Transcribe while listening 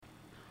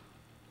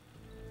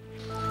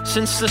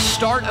since the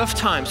start of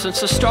time,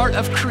 since the start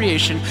of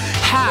creation,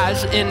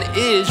 has and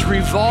is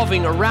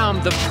revolving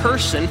around the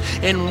person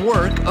and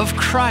work of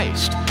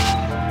Christ.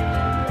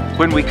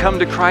 When we come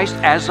to Christ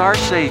as our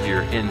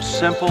Savior in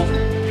simple,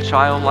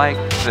 childlike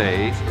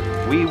faith,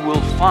 we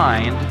will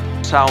find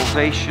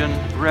salvation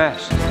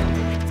rest.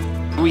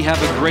 We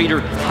have a greater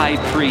high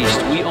priest.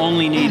 We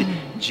only need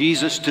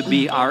Jesus to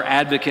be our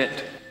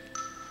advocate.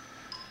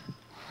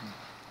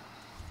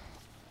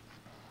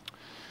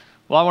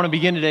 Well, I want to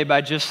begin today by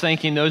just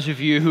thanking those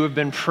of you who have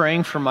been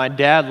praying for my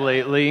dad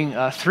lately.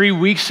 3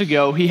 weeks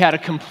ago, he had a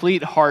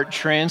complete heart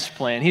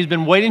transplant. He's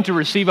been waiting to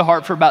receive a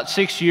heart for about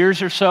 6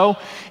 years or so,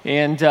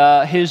 and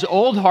his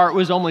old heart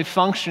was only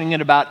functioning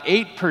at about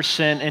 8%,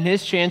 and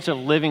his chance of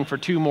living for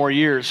 2 more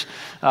years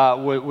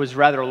was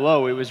rather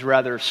low. It was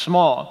rather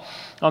small.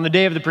 On the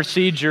day of the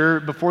procedure,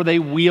 before they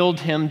wheeled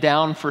him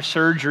down for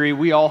surgery,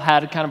 we all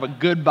had kind of a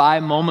goodbye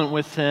moment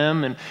with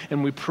him,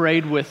 and we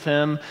prayed with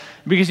him.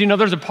 Because,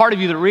 there's a part of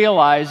you that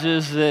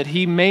realizes that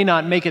he may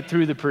not make it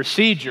through the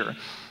procedure.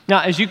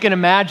 Now, as you can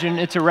imagine,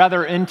 it's a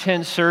rather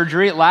intense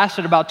surgery. It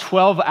lasted about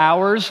 12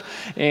 hours,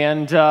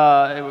 and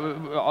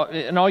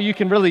all you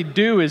can really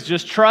do is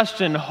just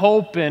trust and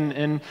hope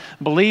and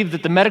believe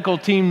that the medical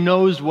team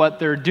knows what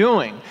they're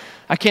doing.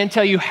 I can't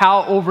tell you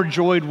how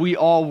overjoyed we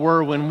all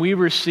were when we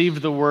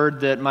received the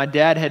word that my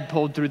dad had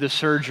pulled through the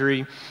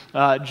surgery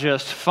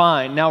just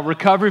fine. Now,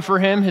 recovery for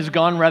him has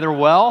gone rather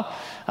well.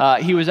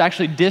 He was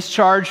actually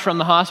discharged from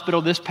the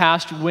hospital this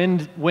past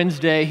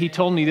Wednesday. He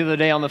told me the other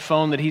day on the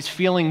phone that he's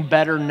feeling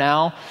better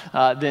now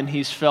than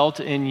he's felt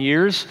in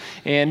years.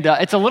 And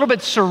it's a little bit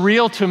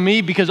surreal to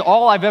me because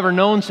all I've ever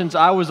known since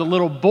I was a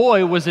little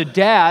boy was a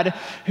dad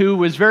who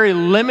was very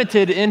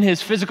limited in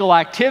his physical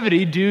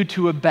activity due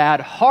to a bad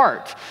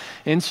heart.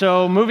 And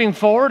so moving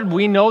forward,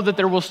 we know that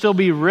there will still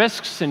be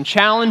risks and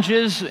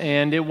challenges,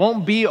 and it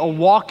won't be a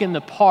walk in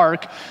the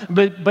park,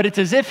 but it's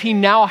as if he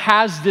now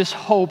has this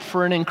hope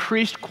for an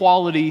increased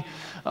quality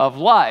of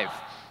life.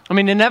 I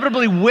mean,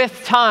 inevitably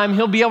with time,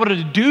 he'll be able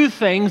to do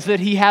things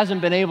that he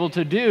hasn't been able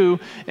to do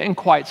in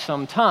quite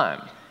some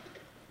time.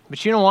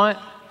 But you know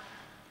what?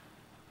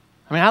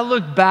 I mean, I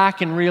look back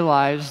and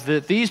realize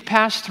that these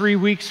past 3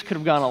 weeks could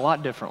have gone a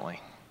lot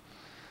differently.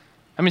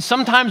 I mean,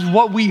 sometimes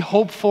what we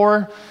hope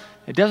for,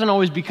 it doesn't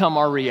always become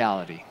our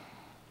reality,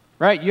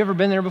 right? You ever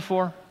been there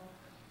before?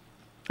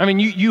 I mean,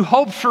 you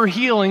hoped for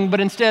healing, but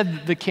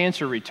instead the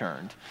cancer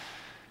returned.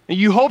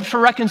 You hoped for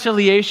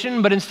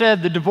reconciliation, but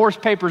instead the divorce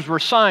papers were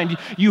signed.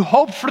 You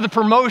hoped for the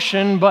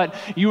promotion, but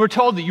you were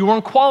told that you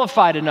weren't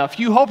qualified enough.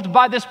 You hoped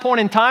by this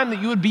point in time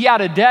that you would be out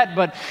of debt,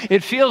 but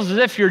it feels as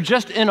if you're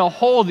just in a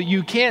hole that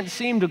you can't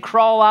seem to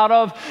crawl out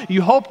of.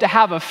 You hope to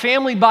have a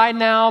family by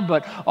now,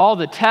 but all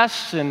the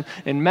tests and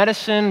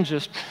medicine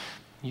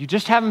you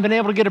just haven't been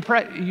able to get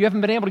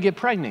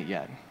pregnant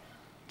yet.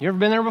 You ever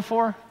been there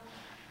before?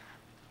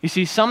 You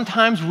see,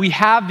 sometimes we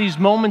have these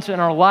moments in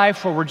our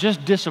life where we're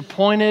just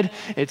disappointed.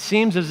 It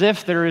seems as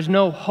if there is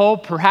no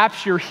hope.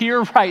 Perhaps you're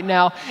here right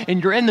now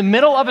and you're in the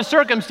middle of a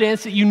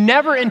circumstance that you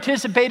never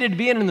anticipated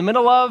being in the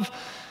middle of,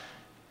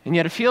 and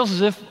yet it feels as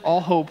if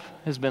all hope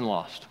has been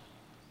lost.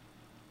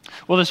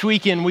 Well, this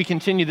weekend we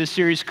continue this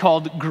series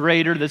called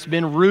Greater that's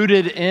been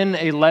rooted in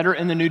a letter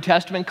in the New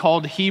Testament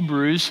called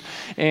Hebrews.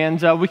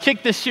 And we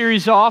kicked this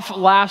series off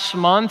last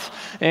month.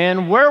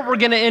 And where we're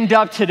going to end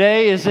up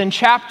today is in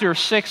chapter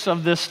 6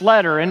 of this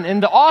letter.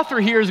 And the author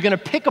here is going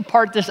to pick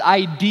apart this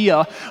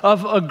idea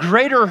of a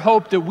greater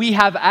hope that we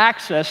have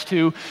access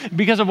to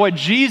because of what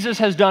Jesus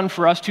has done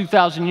for us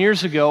 2,000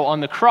 years ago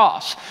on the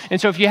cross.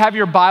 And so if you have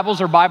your Bibles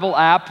or Bible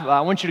app,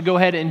 I want you to go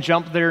ahead and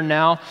jump there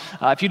now.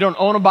 If you don't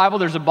own a Bible,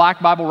 there's a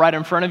black Bible right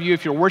in front of you.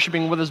 If you're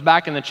worshiping with us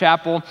back in the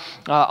chapel,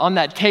 on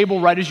that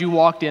table right as you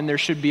walked in, there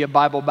should be a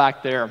Bible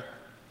back there.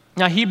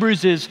 Now,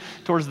 Hebrews is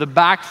towards the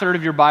back third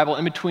of your Bible,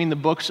 in between the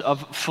books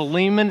of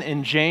Philemon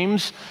and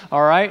James,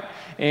 all right?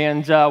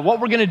 And what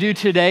we're going to do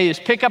today is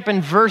pick up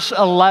in verse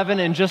 11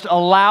 and just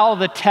allow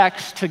the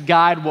text to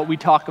guide what we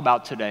talk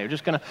about today. We're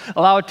just going to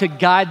allow it to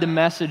guide the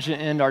message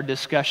and our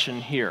discussion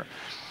here.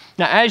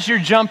 Now, as you're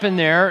jumping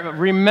there,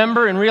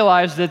 remember and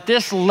realize that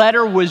this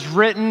letter was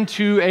written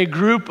to a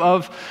group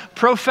of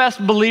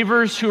professed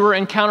believers who were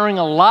encountering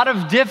a lot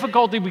of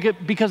difficulty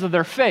because of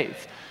their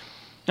faith.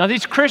 Now,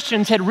 these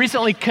Christians had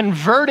recently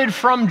converted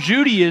from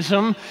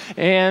Judaism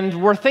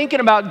and were thinking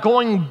about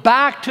going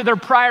back to their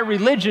prior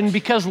religion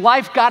because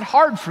life got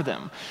hard for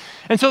them.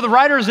 And so the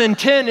writer's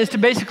intent is to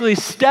basically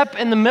step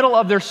in the middle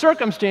of their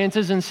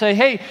circumstances and say,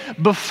 hey,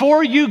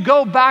 before you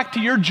go back to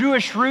your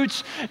Jewish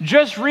roots,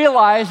 just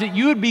realize that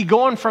you would be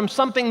going from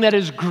something that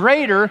is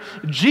greater,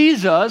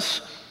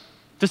 Jesus,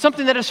 to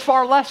something that is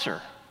far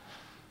lesser.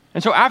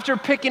 And so after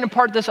picking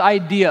apart this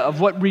idea of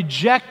what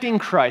rejecting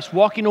Christ,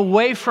 walking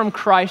away from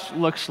Christ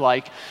looks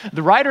like,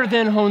 the writer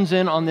then hones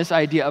in on this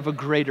idea of a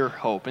greater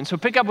hope. And so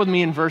pick up with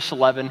me in verse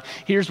 11.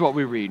 Here's what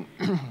we read.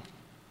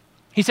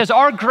 He says,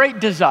 our great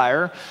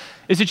desire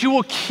is that you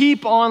will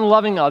keep on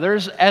loving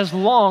others as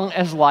long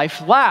as life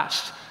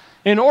lasts,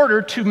 in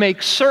order to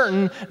make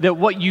certain that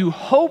what you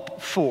hope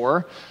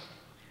for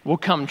will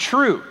come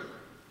true.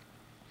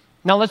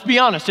 Now, let's be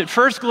honest. At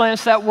first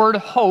glance, that word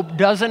hope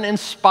doesn't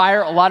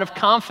inspire a lot of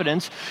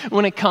confidence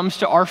when it comes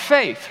to our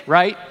faith,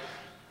 right?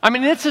 I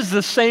mean, this is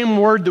the same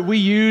word that we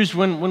use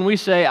when we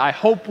say, I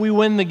hope we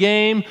win the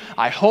game.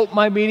 I hope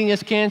my meeting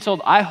is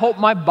canceled. I hope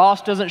my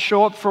boss doesn't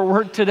show up for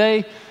work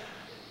today.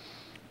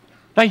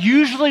 Now,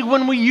 usually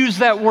when we use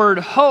that word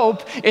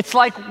hope, it's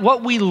like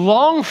what we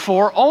long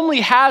for only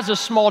has a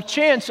small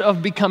chance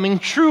of becoming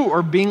true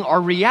or being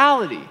our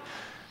reality.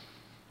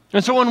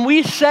 And so when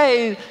we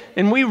say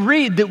and we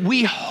read that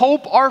we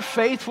hope our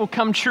faith will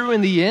come true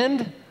in the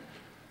end,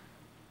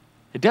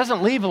 it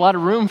doesn't leave a lot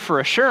of room for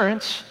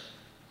assurance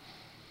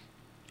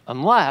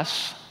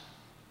unless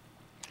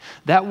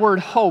that word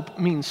hope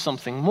means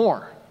something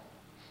more.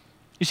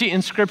 You see,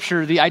 in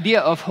Scripture, the idea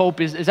of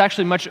hope is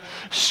actually much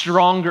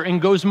stronger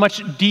and goes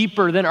much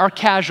deeper than our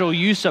casual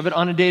use of it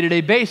on a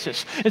day-to-day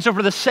basis. And so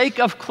for the sake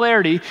of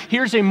clarity,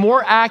 here's a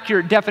more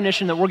accurate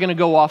definition that we're going to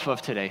go off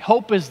of today.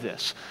 Hope is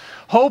this.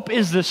 Hope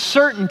is the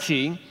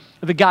certainty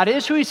that God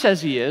is who He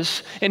says He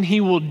is, and He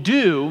will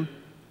do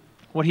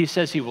what He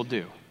says He will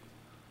do.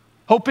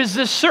 Hope is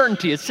this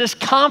certainty, it's this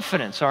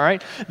confidence, all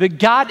right, that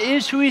God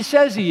is who He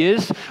says He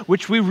is,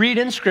 which we read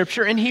in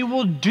Scripture, and He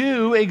will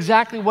do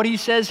exactly what He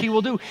says He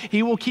will do.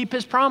 He will keep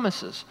His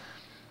promises.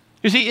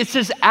 You see, it's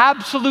this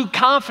absolute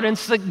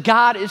confidence that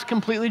God is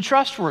completely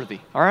trustworthy,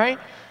 all right?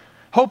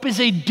 Hope is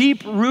a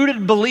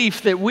deep-rooted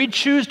belief that we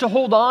choose to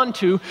hold on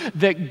to,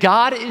 that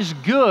God is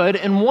good,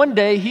 and one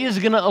day He is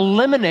going to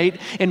eliminate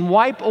and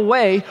wipe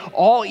away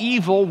all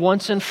evil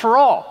once and for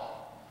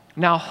all.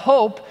 Now,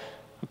 hope,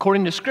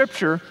 according to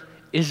Scripture,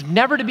 is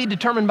never to be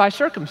determined by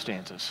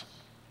circumstances.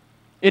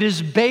 It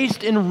is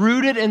based and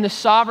rooted in the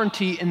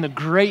sovereignty and the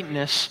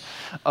greatness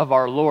of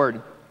our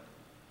Lord.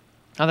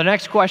 Now, the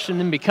next question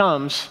then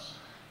becomes,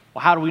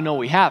 well, how do we know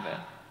we have it?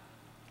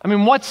 I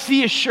mean, what's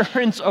the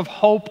assurance of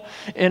hope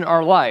in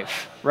our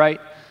life, right?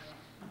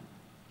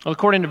 Well,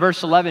 according to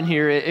verse 11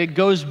 here, it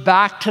goes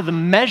back to the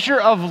measure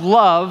of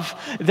love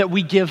that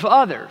we give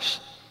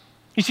others.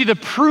 You see, the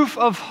proof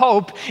of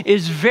hope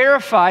is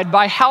verified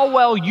by how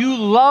well you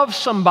love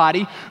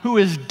somebody who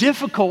is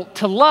difficult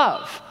to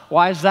love.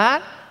 Why is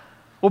that?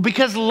 Well,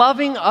 because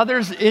loving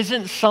others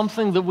isn't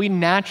something that we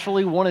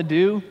naturally want to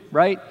do,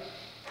 right?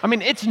 I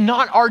mean, it's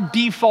not our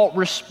default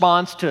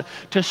response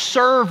to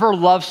serve or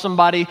love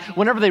somebody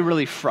whenever they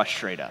really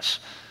frustrate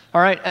us.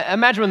 All right,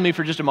 imagine with me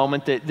for just a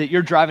moment that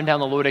you're driving down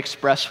the Lloyd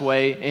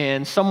Expressway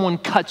and someone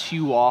cuts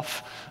you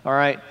off, all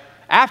right?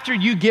 After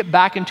you get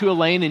back into a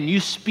lane and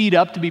you speed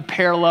up to be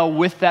parallel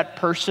with that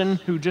person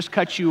who just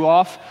cut you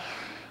off,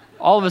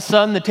 all of a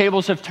sudden the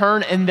tables have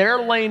turned and their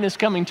lane is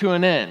coming to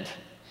an end.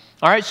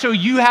 All right, so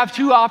you have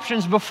two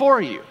options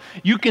before you.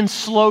 You can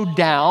slow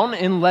down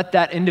and let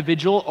that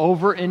individual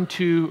over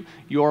into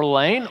your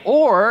lane,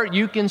 or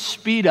you can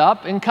speed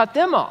up and cut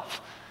them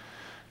off.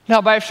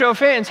 Now, by a show of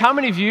hands, how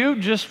many of you,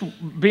 just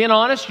being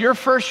honest, your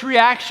first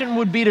reaction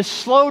would be to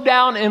slow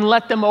down and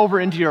let them over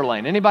into your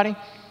lane? Anybody?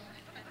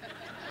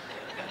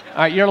 All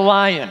right, you're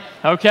lying,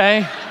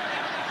 okay?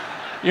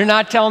 You're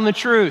not telling the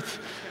truth.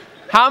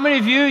 How many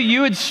of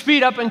you would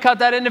speed up and cut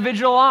that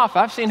individual off?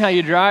 I've seen how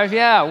you drive.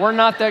 Yeah, we're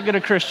not that good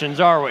at Christians,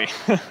 are we?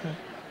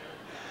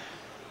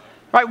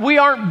 Right, we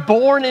aren't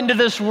born into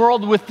this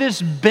world with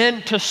this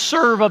bent to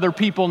serve other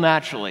people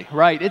naturally,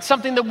 right? It's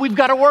something that we've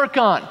got to work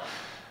on.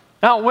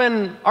 Now,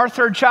 when our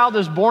third child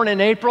is born in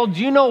April,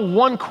 do you know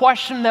one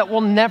question that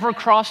will never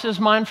cross his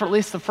mind for at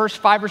least the first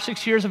 5 or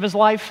 6 years of his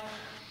life?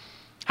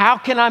 How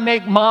can I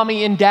make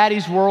mommy and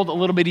daddy's world a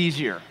little bit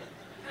easier?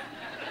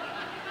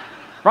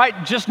 Right?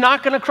 Just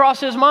not going to cross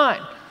his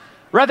mind.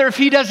 Rather, if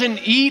he doesn't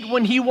eat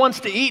when he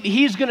wants to eat,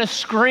 he's going to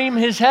scream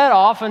his head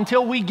off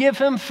until we give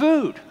him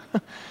food.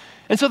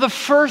 And so the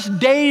first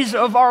days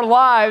of our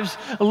lives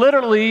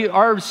literally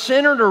are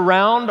centered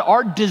around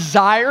our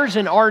desires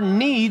and our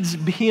needs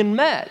being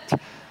met.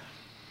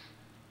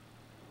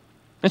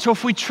 And so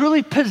if we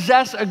truly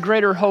possess a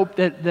greater hope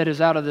that is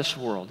out of this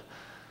world,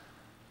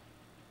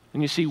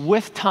 and you see,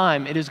 with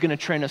time, it is going to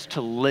train us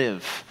to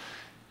live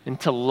and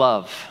to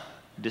love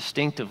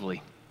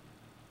distinctively.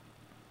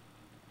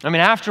 I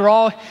mean, after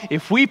all,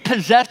 if we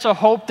possess a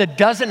hope that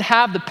doesn't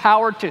have the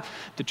power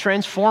to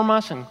transform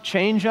us and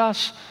change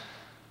us,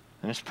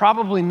 then it's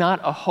probably not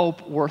a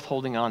hope worth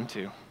holding on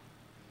to.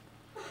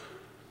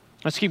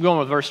 Let's keep going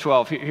with verse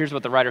 12. Here's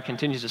what the writer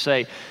continues to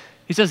say.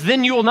 He says,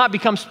 then you will not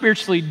become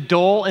spiritually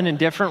dull and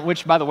indifferent,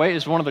 which, by the way,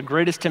 is one of the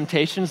greatest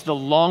temptations. The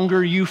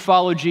longer you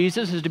follow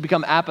Jesus is to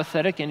become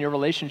apathetic in your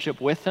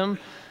relationship with Him.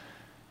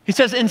 He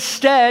says,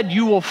 instead,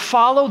 you will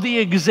follow the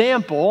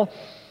example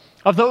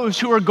of those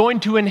who are going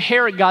to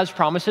inherit God's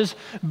promises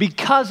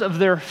because of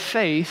their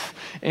faith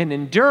and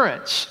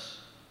endurance.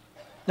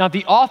 Now,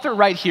 the author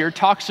right here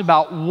talks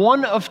about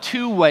one of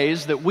two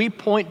ways that we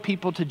point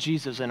people to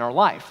Jesus in our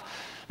life.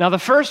 Now, the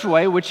first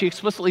way, which he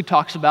explicitly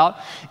talks about,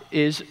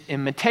 is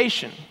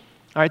imitation.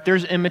 All right,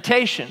 there's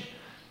imitation.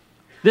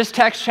 This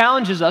text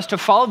challenges us to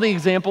follow the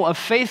example of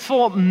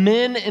faithful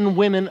men and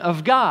women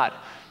of God.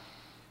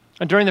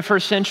 During the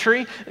first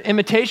century,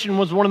 imitation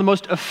was one of the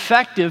most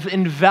effective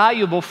and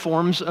valuable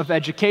forms of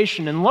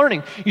education and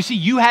learning. You see,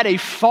 you had a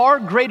far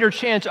greater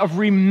chance of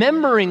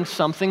remembering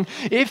something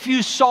if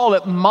you saw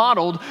it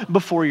modeled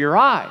before your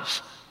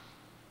eyes.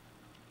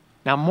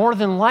 Now, more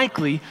than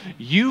likely,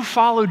 you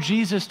follow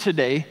Jesus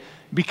today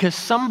because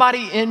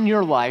somebody in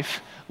your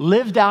life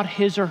lived out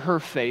his or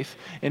her faith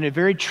in a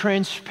very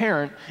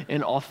transparent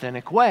and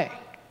authentic way.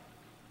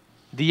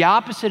 The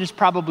opposite is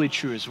probably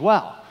true as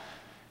well.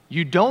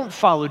 You don't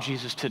follow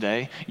Jesus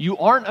today, you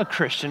aren't a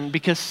Christian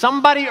because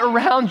somebody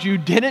around you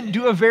didn't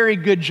do a very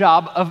good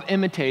job of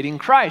imitating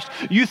Christ.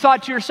 You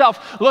thought to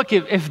yourself, look,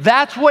 if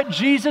that's what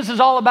Jesus is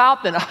all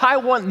about, then I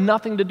want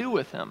nothing to do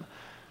with him.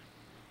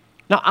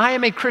 Now, I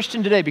am a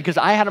Christian today because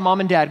I had a mom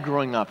and dad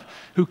growing up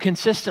who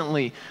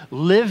consistently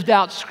lived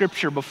out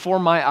Scripture before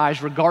my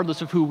eyes,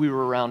 regardless of who we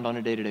were around on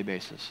a day-to-day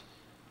basis.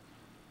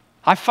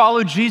 I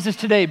followed Jesus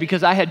today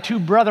because I had two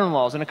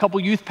brother-in-laws and a couple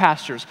youth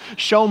pastors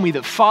show me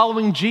that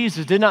following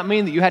Jesus did not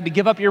mean that you had to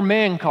give up your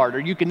man card or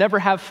you could never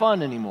have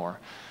fun anymore.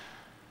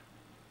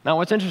 Now,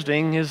 what's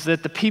interesting is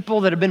that the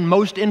people that have been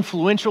most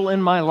influential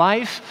in my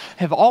life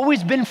have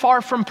always been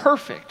far from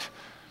perfect,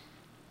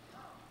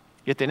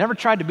 yet they never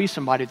tried to be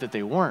somebody that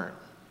they weren't.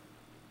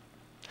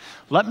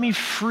 Let me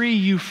free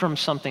you from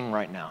something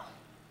right now.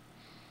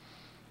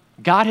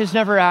 God has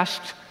never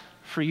asked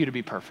for you to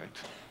be perfect.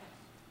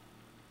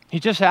 He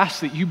just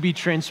asks that you be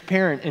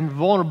transparent and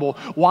vulnerable.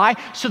 Why?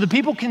 So the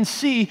people can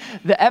see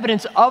the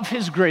evidence of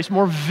his grace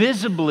more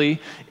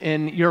visibly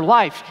in your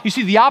life. You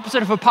see, the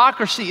opposite of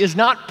hypocrisy is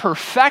not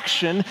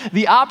perfection.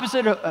 The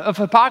opposite of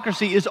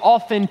hypocrisy is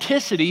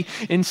authenticity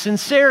and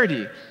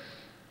sincerity.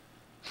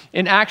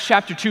 In Acts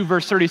chapter 2,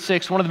 verse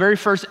 36, one of the very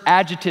first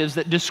adjectives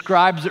that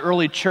describes the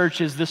early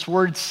church is this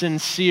word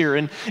sincere.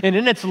 And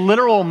in its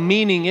literal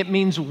meaning, it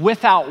means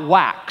without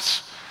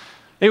wax.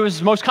 It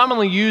was most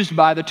commonly used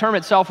by, the term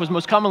itself was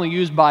most commonly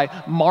used by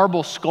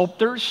marble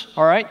sculptors,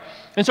 all right?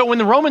 And so when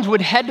the Romans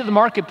would head to the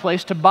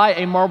marketplace to buy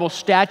a marble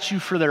statue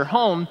for their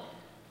home,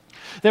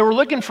 they were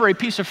looking for a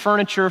piece of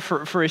furniture,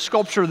 for a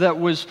sculpture that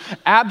was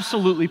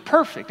absolutely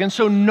perfect. And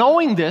so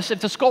knowing this,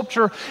 if the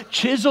sculpture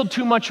chiseled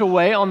too much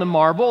away on the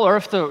marble, or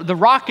if the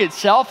rock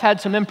itself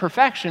had some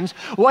imperfections,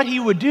 what he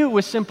would do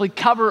was simply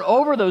cover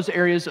over those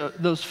areas,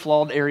 those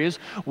flawed areas,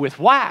 with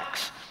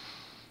wax.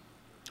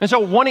 And so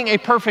wanting a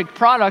perfect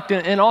product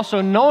and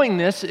also knowing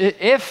this,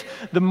 if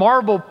the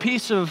marble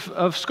piece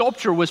of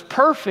sculpture was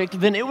perfect,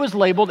 then it was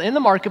labeled in the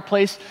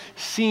marketplace,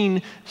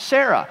 Sine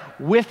Cera,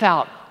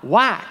 without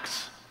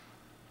wax.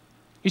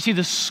 You see,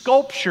 the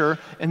sculpture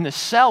and the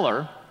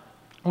seller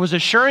was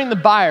assuring the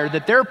buyer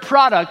that their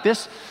product,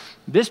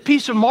 this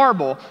piece of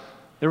marble,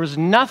 there was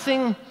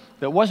nothing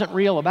that wasn't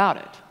real about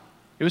it.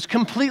 It was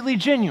completely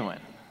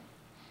genuine.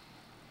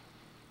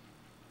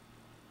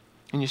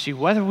 And you see,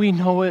 whether we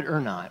know it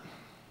or not,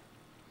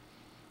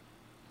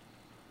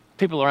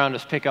 people around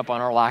us pick up on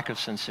our lack of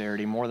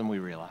sincerity more than we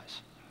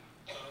realize.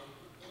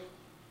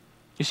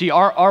 You see,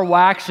 our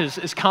wax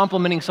is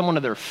complimenting someone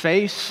to their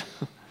face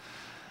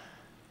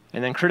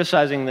and then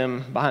criticizing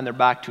them behind their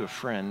back to a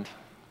friend.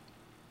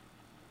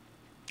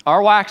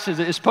 Our wax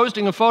is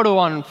posting a photo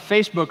on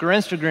Facebook or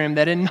Instagram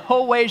that in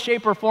no way,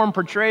 shape, or form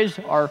portrays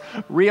our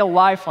real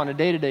life on a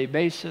day-to-day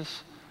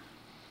basis.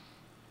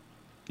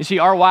 You see,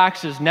 our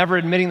wax is never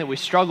admitting that we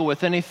struggle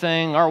with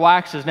anything. Our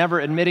wax is never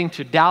admitting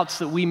to doubts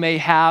that we may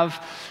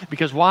have.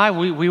 Because why?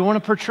 We want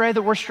to portray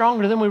that we're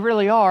stronger than we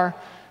really are.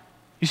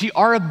 You see,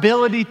 our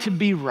ability to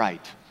be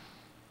right,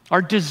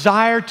 our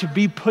desire to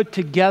be put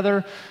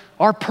together,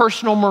 our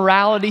personal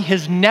morality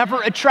has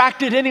never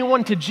attracted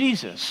anyone to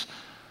Jesus.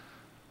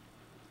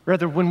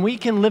 Rather, when we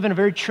can live in a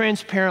very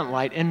transparent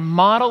light and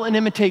model and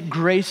imitate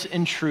grace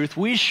and truth,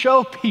 we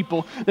show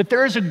people that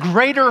there is a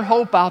greater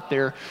hope out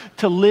there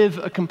to live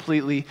a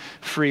completely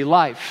free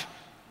life.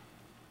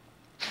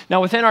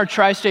 Now, within our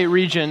tri-state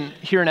region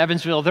here in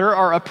Evansville, there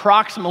are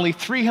approximately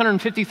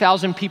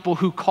 350,000 people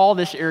who call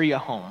this area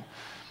home.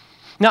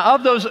 Now,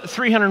 of those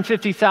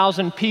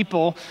 350,000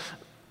 people,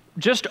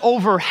 just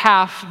over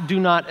half do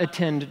not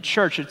attend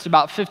church. It's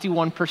about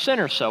 51%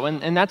 or so.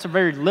 And that's a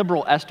very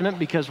liberal estimate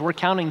because we're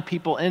counting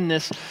people in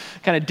this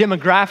kind of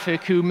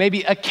demographic who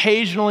maybe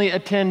occasionally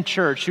attend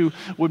church, who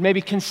would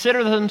maybe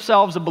consider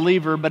themselves a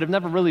believer but have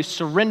never really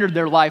surrendered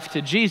their life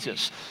to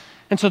Jesus.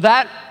 And so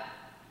that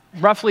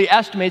roughly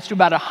estimates to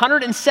about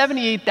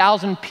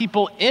 178,000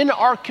 people in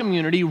our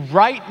community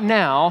right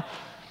now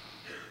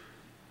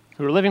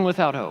who are living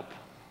without hope.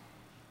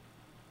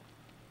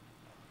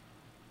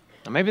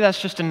 Now, maybe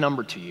that's just a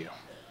number to you.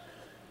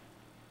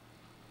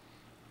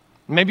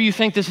 Maybe you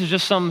think this is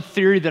just some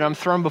theory that I'm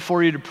throwing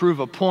before you to prove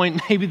a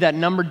point. Maybe that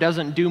number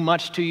doesn't do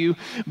much to you.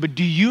 But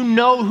do you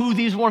know who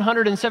these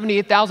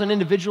 178,000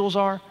 individuals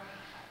are?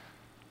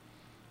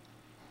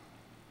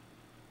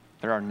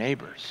 They're our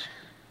neighbors.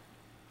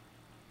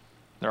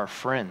 They're our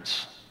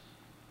friends.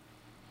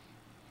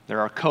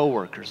 They're our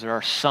coworkers. They're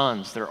our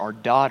sons. They're our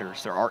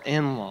daughters. They're our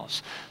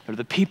in-laws. They're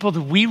the people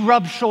that we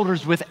rub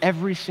shoulders with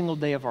every single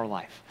day of our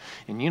life.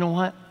 And you know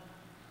what?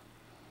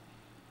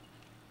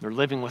 They're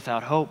living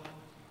without hope.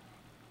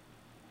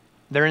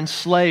 They're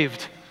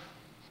enslaved.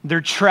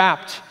 They're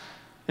trapped.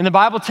 And the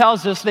Bible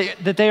tells us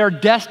that they are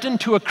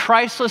destined to a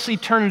Christless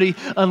eternity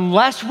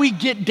unless we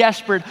get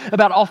desperate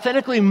about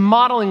authentically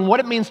modeling what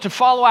it means to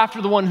follow after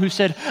the one who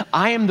said,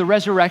 I am the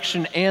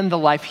resurrection and the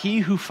life. He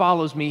who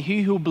follows me,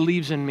 he who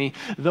believes in me,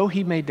 though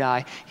he may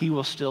die, he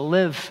will still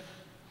live.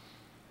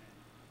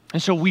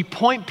 And so we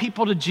point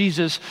people to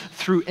Jesus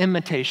through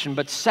imitation.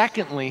 But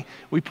secondly,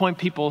 we point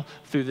people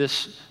through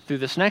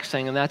this next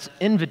thing, and that's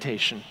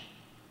invitation.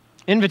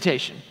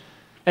 Invitation.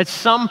 At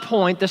some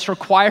point, this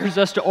requires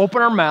us to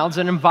open our mouths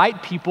and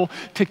invite people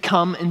to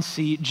come and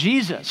see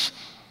Jesus.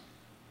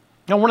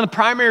 Now, one of the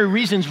primary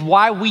reasons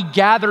why we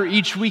gather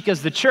each week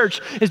as the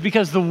church is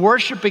because the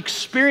worship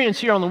experience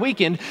here on the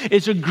weekend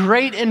is a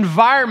great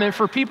environment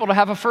for people to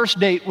have a first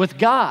date with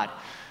God.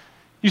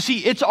 You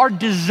see, it's our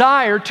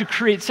desire to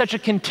create such a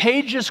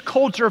contagious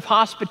culture of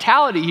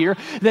hospitality here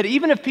that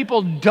even if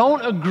people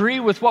don't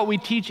agree with what we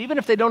teach, even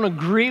if they don't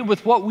agree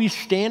with what we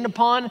stand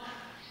upon,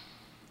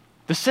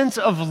 the sense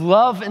of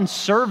love and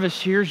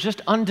service here is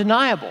just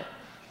undeniable.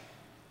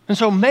 And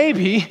so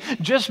maybe,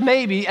 just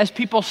maybe, as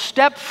people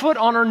step foot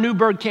on our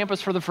Newburgh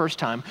campus for the first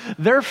time,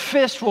 their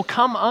fist will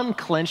come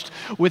unclenched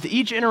with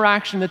each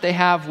interaction that they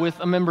have with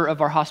a member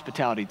of our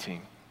hospitality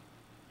team,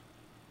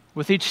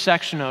 with each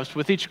section host,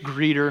 with each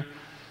greeter,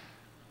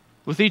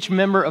 with each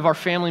member of our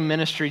family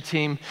ministry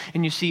team.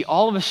 And you see,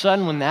 all of a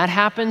sudden when that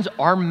happens,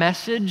 our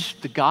message,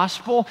 the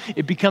gospel,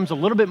 it becomes a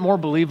little bit more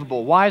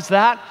believable. Why is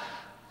that?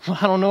 Well,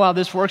 I don't know how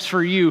this works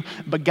for you,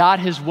 but God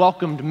has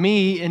welcomed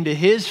me into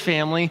his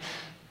family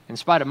in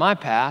spite of my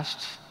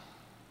past.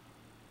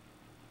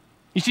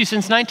 You see,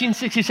 since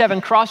 1967,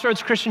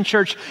 Crossroads Christian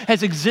Church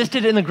has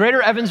existed in the greater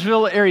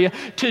Evansville area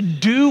to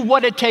do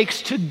what it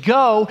takes to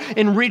go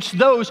and reach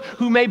those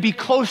who may be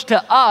close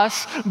to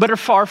us but are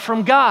far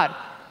from God.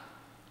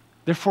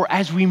 Therefore,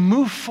 as we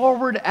move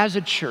forward as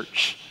a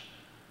church,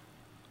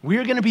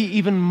 we're going to be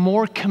even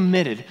more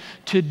committed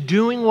to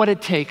doing what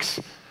it takes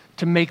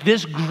to make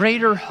this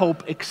greater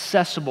hope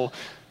accessible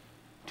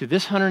to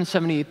these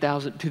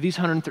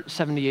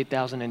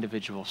 178,000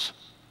 individuals.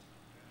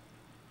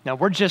 Now,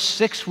 we're just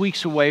 6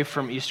 weeks away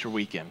from Easter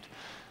weekend.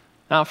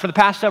 Now, for the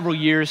past several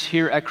years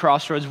here at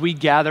Crossroads, we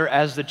gather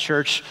as the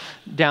church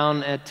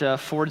down at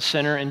Ford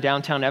Center in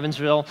downtown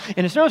Evansville.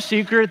 And it's no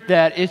secret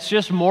that it's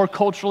just more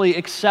culturally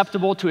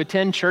acceptable to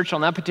attend church on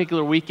that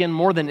particular weekend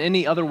more than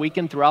any other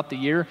weekend throughout the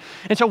year.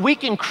 And so we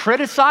can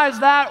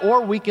criticize that,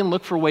 or we can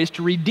look for ways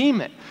to redeem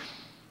it.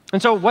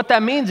 And so what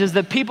that means is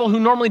that people who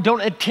normally don't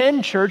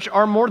attend church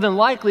are more than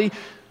likely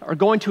are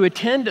going to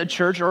attend a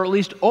church, or at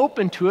least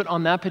open to it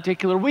on that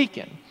particular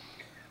weekend.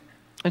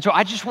 And so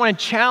I just want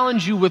to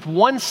challenge you with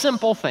one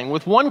simple thing,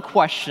 with one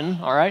question,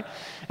 all right?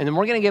 And then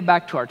we're going to get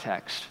back to our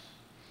text.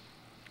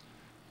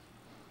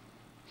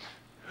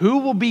 Who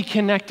will be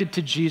connected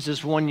to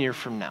Jesus 1 year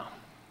from now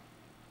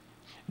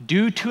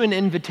due to an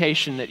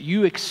invitation that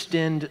you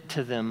extend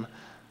to them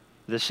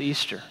this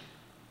Easter?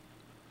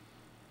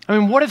 I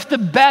mean, what if the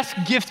best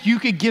gift you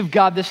could give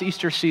God this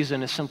Easter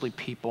season is simply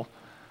people?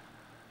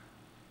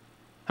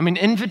 I mean,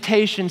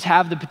 invitations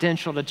have the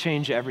potential to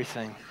change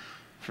everything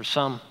for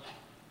some.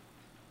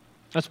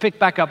 Let's pick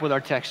back up with our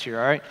text here,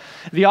 all right?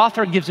 The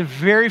author gives a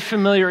very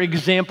familiar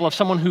example of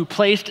someone who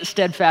placed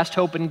steadfast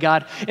hope in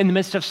God in the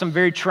midst of some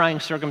very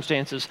trying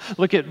circumstances.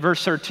 Look at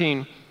verse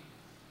 13.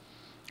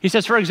 He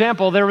says, for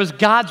example, there was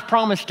God's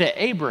promise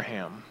to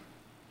Abraham.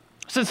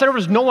 Since there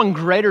was no one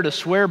greater to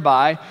swear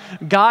by,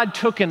 God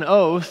took an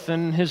oath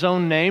in his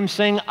own name,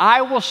 saying,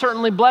 I will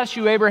certainly bless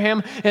you,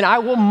 Abraham, and I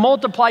will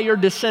multiply your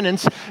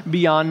descendants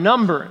beyond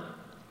number.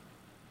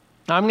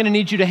 Now, I'm going to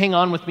need you to hang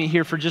on with me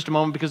here for just a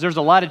moment because there's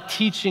a lot of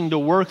teaching to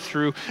work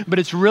through, but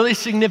it's really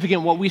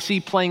significant what we see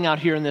playing out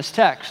here in this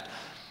text.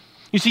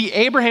 You see,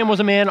 Abraham was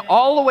a man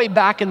all the way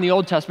back in the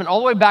Old Testament, all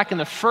the way back in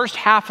the first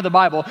half of the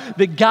Bible,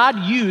 that God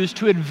used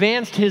to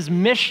advance his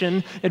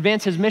mission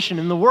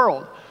in the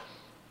world.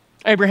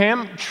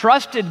 Abraham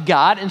trusted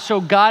God, and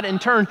so God in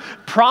turn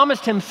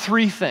promised him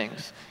three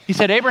things. He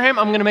said, Abraham,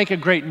 I'm going to make a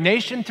great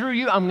nation through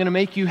you. I'm going to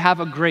make you have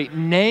a great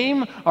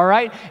name, all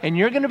right? And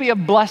you're going to be a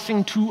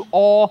blessing to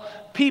all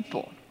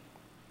people.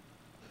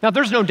 Now,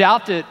 there's no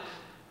doubt that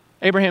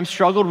Abraham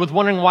struggled with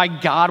wondering why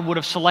God would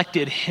have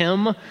selected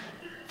him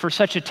for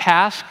such a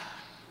task.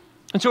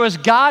 And so as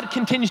God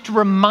continues to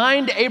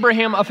remind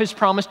Abraham of his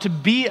promise to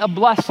be a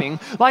blessing,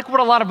 like what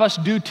a lot of us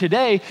do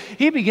today,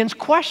 he begins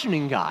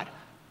questioning God.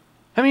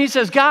 I mean, he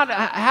says, God,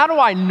 how do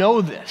I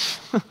know this?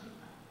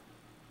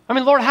 I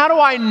mean, Lord, how do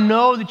I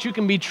know that you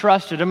can be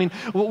trusted? I mean,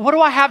 what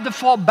do I have to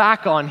fall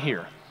back on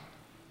here?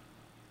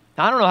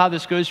 Now, I don't know how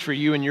this goes for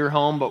you in your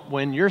home, but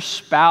when your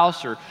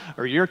spouse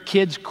or your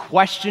kids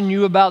question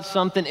you about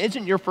something,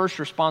 isn't your first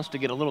response to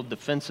get a little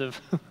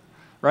defensive,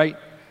 right?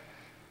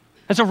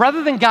 And so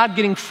rather than God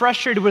getting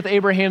frustrated with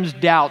Abraham's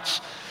doubts,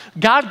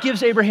 God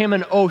gives Abraham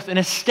an oath and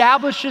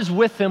establishes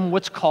with him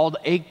what's called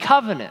a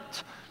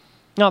covenant.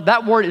 Now,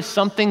 that word is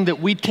something that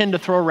we tend to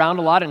throw around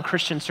a lot in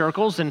Christian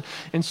circles, and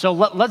so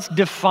let's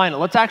define it.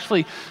 Let's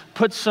actually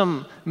put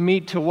some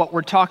meat to what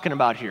we're talking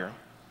about here.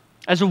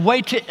 As a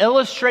way to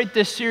illustrate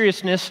the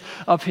seriousness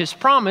of his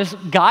promise,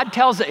 God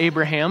tells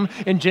Abraham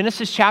in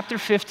Genesis chapter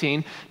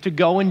 15 to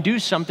go and do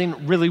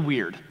something really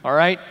weird, all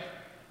right?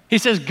 He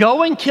says,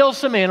 go and kill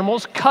some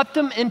animals, cut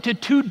them into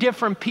 2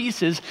 different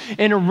pieces,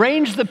 and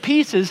arrange the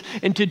pieces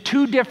into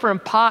 2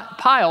 different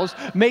piles,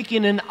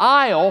 making an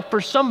aisle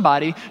for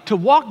somebody to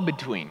walk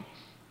between.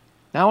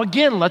 Now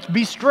again, let's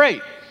be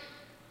straight.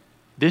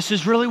 This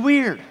is really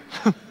weird.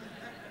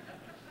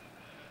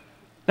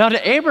 Now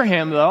to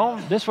Abraham, though,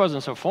 this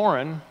wasn't so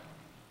foreign.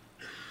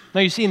 Now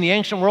you see, in the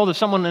ancient world, if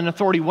someone in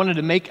authority wanted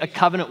to make a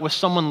covenant with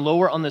someone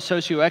lower on the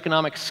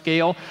socioeconomic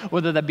scale,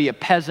 whether that be a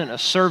peasant, a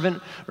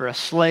servant, or a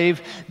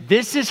slave,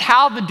 this is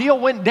how the deal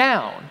went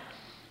down.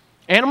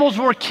 Animals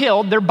were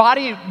killed, their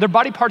body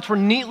parts were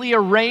neatly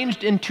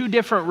arranged in 2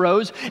 different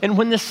rows, and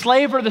when the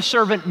slave or the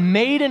servant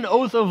made an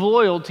oath of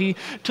loyalty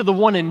to the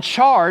one in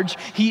charge,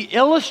 he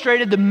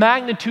illustrated the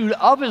magnitude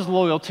of his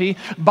loyalty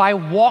by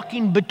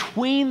walking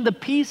between the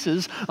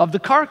pieces of the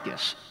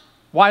carcass.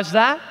 Why is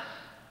that?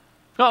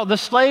 No, the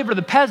slave or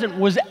the peasant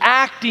was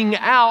acting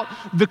out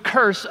the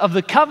curse of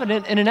the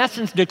covenant and in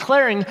essence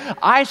declaring,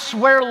 I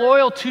swear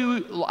loyalty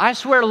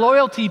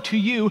to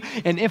you,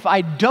 and if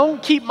I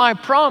don't keep my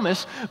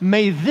promise,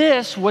 may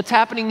this, what's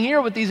happening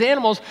here with these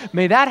animals,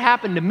 may that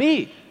happen to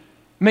me.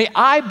 May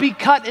I be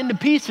cut into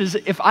pieces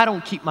if I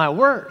don't keep my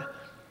word.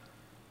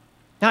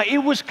 Now, it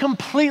was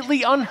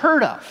completely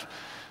unheard of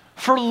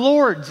for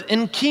lords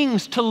and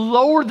kings to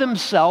lower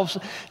themselves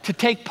to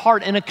take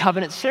part in a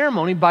covenant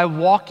ceremony by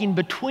walking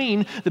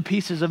between the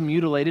pieces of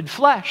mutilated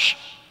flesh.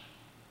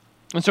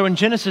 And so in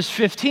Genesis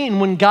 15,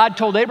 when God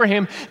told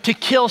Abraham to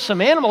kill some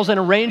animals and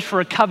arrange for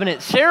a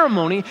covenant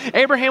ceremony,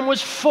 Abraham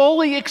was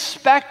fully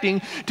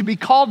expecting to be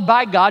called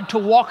by God to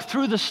walk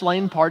through the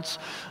slain parts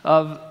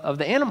of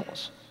the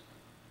animals.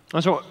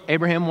 And so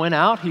Abraham went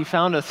out, he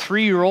found a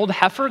 3-year-old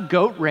heifer,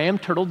 goat, ram,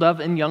 turtle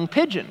dove, and young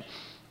pigeon.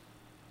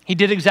 He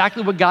did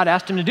exactly what God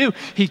asked him to do.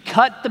 He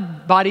cut the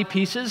body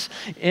pieces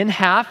in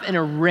half and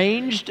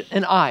arranged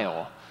an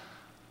aisle.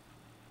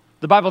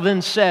 The Bible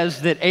then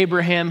says that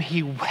Abraham,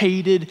 he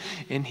waited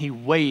and he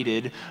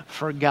waited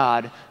for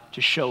God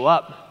to show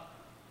up.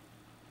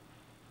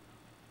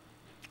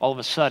 All of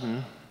a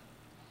sudden,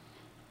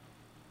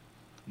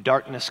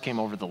 darkness came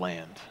over the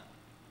land.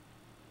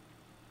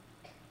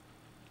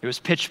 It was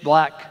pitch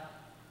black.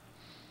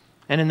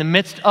 And in the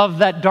midst of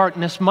that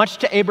darkness, much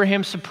to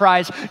Abraham's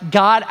surprise,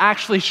 God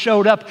actually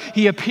showed up.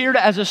 He appeared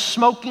as a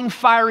smoking,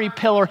 fiery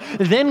pillar.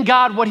 Then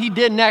God, what he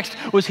did next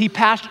was he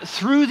passed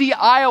through the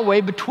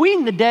aisleway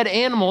between the dead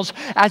animals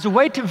as a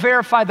way to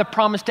verify the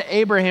promise to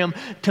Abraham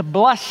to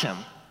bless him.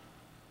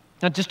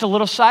 Now, just a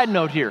little side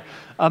note here.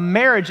 A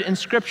marriage in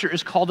Scripture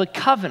is called a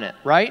covenant,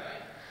 right?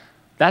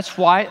 That's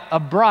why a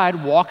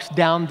bride walks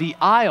down the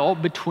aisle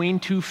between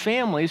 2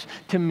 families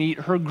to meet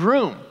her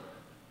groom.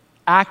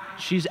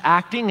 She's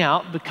acting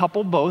out, the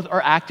couple both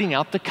are acting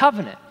out the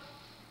covenant.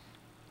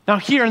 Now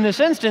here in this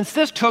instance,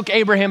 this took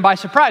Abraham by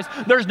surprise.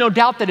 There's no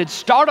doubt that it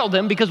startled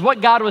him because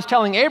what God was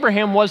telling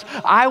Abraham was,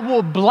 I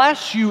will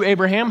bless you,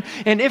 Abraham,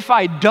 and if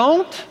I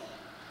don't,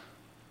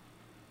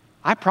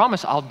 I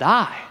promise I'll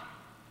die.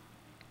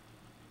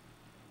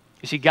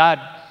 You see,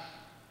 God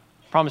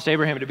promised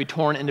Abraham to be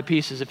torn into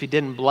pieces if he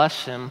didn't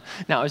bless him.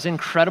 Now, as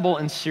incredible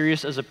and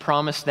serious as a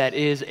promise that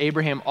is,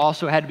 Abraham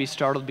also had to be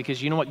startled because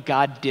you know what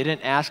God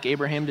didn't ask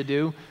Abraham to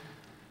do?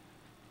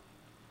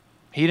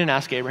 He didn't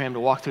ask Abraham to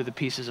walk through the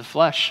pieces of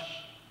flesh.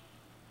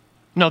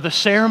 No, the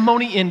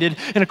ceremony ended,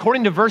 and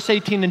according to verse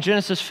 18 in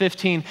Genesis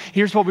 15,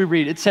 here's what we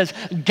read. It says,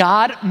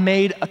 God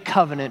made a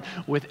covenant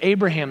with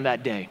Abraham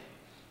that day.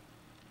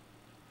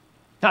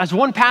 Now, as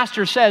one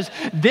pastor says,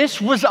 this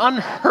was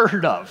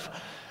unheard of.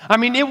 I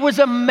mean, it was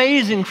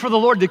amazing for the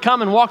Lord to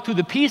come and walk through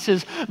the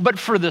pieces, but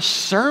for the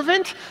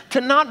servant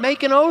to not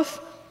make an oath?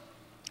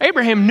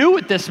 Abraham knew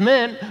what this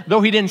meant,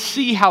 though he didn't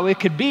see how it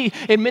could be.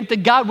 It meant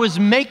that God was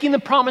making the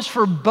promise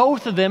for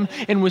both of them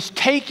and was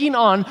taking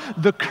on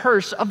the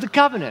curse of the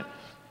covenant.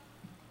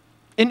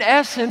 In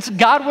essence,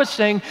 God was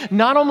saying,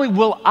 not only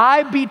will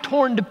I be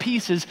torn to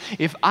pieces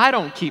if I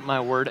don't keep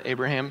my word,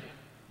 Abraham,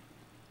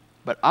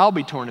 but I'll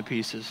be torn to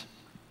pieces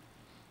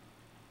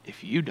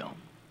if you don't.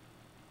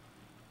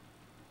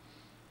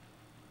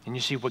 And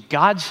you see, what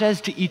God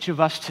says to each of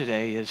us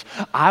today is,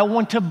 I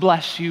want to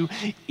bless you,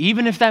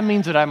 even if that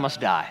means that I must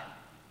die.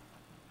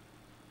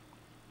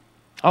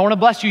 I want to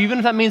bless you, even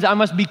if that means I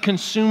must be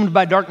consumed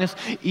by darkness,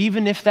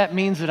 even if that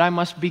means that I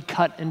must be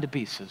cut into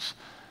pieces.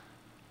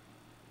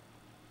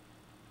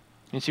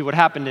 You see what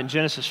happened in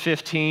Genesis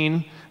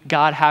 15,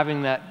 God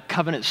having that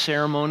covenant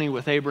ceremony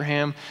with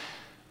Abraham,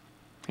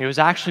 it was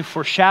actually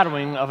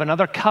foreshadowing of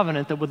another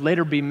covenant that would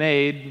later be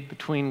made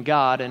between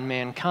God and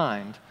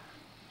mankind.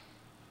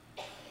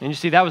 And you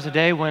see, that was a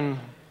day when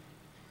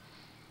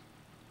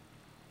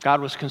God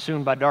was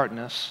consumed by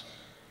darkness.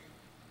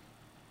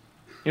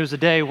 It was a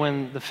day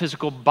when the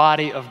physical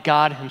body of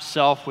God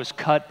himself was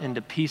cut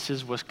into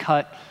pieces, was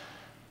cut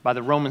by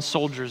the Roman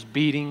soldiers'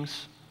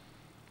 beatings,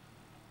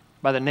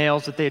 by the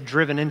nails that they had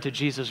driven into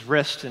Jesus'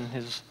 wrist and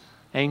his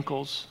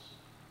ankles.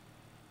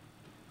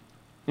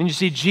 And you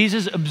see,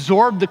 Jesus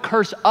absorbed the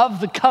curse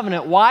of the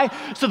covenant. Why?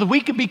 So that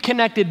we could be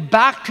connected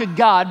back to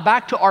God,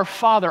 back to our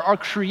Father, our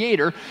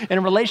Creator, in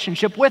a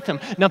relationship with Him.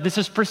 Now, this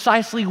is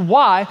precisely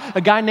why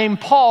a guy named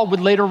Paul would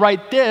later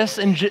write this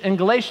in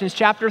Galatians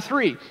chapter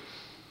 3.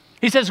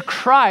 He says,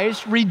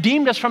 Christ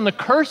redeemed us from the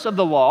curse of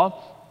the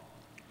law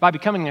by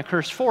becoming a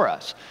curse for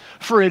us.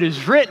 For it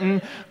is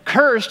written,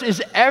 cursed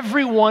is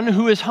everyone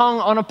who is hung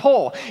on a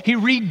pole. He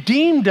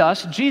redeemed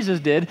us, Jesus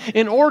did,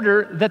 in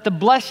order that the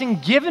blessing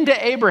given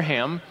to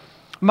Abraham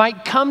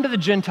might come to the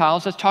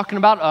Gentiles, that's talking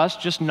about us,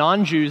 just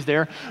non-Jews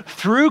there,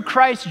 through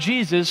Christ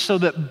Jesus, so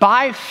that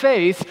by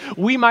faith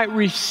we might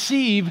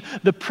receive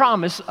the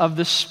promise of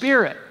the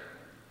Spirit.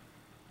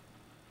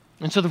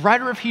 And so the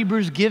writer of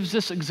Hebrews gives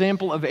this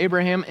example of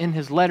Abraham in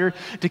his letter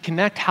to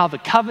connect how the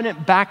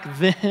covenant back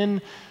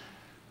then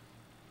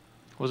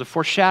was a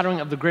foreshadowing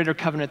of the greater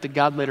covenant that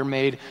God later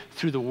made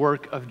through the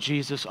work of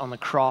Jesus on the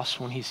cross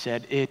when He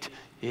said, "It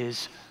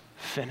is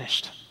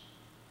finished."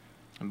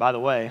 And by the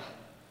way,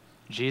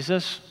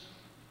 Jesus,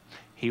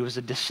 He was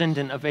a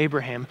descendant of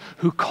Abraham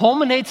who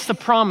culminates the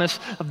promise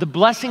of the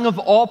blessing of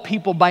all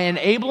people by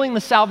enabling the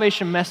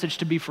salvation message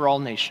to be for all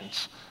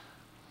nations.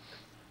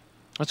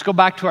 Let's go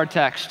back to our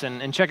text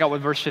and check out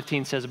what verse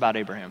 15 says about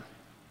Abraham.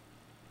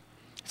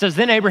 It says,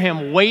 "Then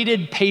Abraham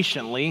waited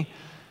patiently,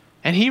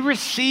 and he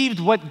received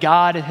what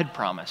God had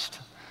promised."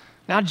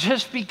 Now,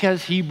 just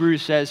because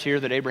Hebrews says here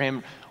that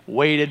Abraham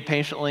waited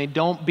patiently,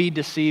 don't be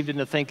deceived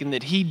into thinking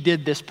that he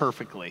did this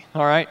perfectly,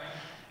 all right?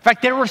 In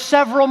fact, there were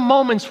several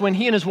moments when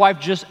he and his wife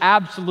just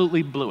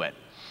absolutely blew it.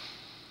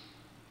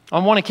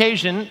 On one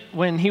occasion,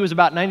 when he was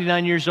about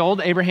 99 years old,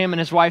 Abraham and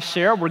his wife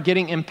Sarah were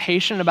getting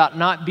impatient about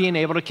not being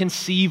able to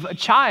conceive a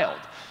child.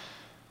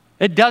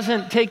 It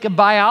doesn't take a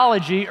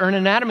biology or an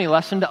anatomy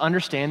lesson to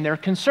understand their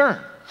concern,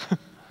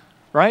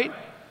 right?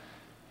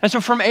 And so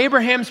from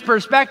Abraham's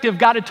perspective,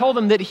 God had told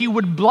him that He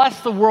would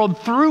bless the world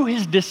through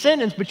his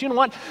descendants. But you know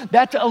what?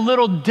 That's a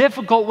little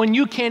difficult when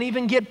you can't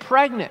even get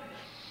pregnant.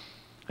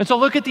 And so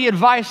look at the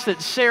advice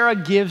that Sarah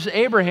gives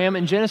Abraham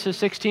in Genesis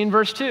 16,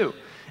 verse 2.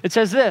 It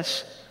says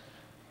this,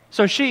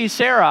 "So she,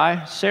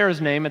 Sarai,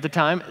 Sarah's name at the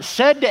time,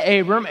 said to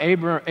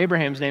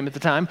Abraham's name at the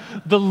time,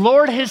 'The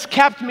Lord has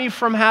kept me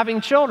from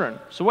having children.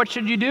 So what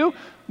should you do?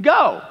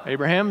 Go,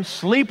 Abraham,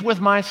 sleep with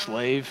my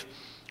slave.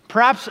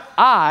 Perhaps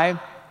I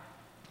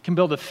can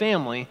build a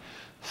family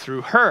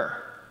through her.'"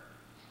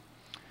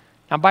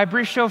 Now, by a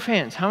brief show of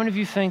hands, how many of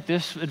you think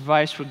this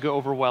advice would go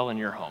over well in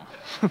your home?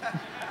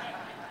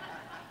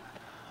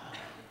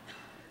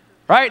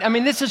 Right? I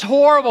mean, this is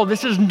horrible.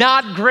 This is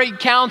not great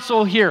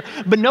counsel here.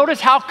 But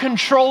notice how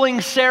controlling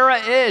Sarah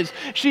is.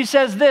 She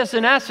says this,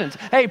 in essence,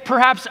 "Hey,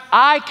 perhaps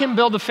I can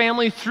build a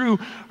family through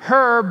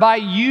her by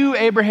you,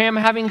 Abraham,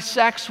 having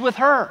sex with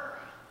her."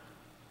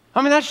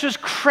 I mean, that's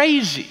just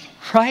crazy,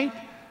 right?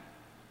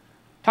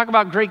 Talk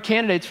about great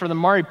candidates for the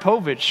Maury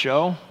Povich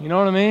show. You know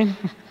what I mean?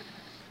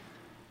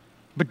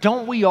 But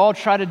don't we all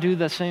try to do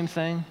the same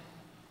thing?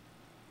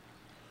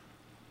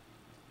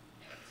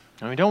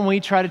 I mean, don't we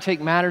try to take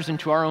matters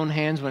into our own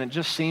hands when it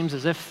just seems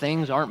as if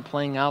things aren't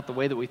playing out the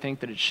way that we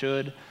think that it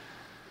should?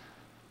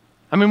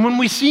 I mean, when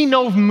we see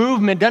no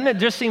movement, doesn't it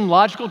just seem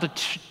logical to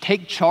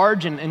take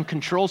charge and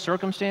control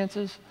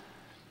circumstances?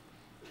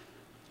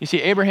 You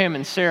see, Abraham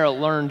and Sarah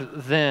learned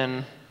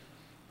then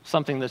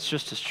something that's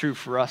just as true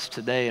for us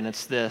today, and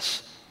it's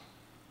this: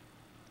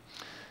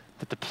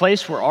 that the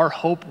place where our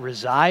hope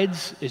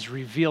resides is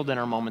revealed in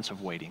our moments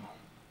of waiting.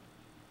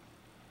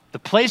 The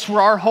place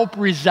where our hope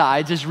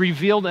resides is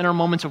revealed in our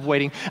moments of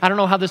waiting. I don't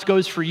know how this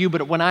goes for you,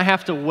 but when I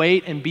have to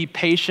wait and be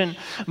patient,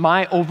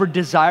 my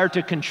over-desire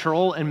to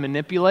control and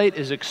manipulate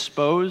is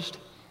exposed.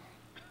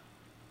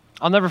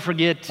 I'll never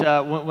forget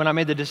when I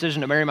made the decision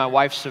to marry my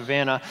wife,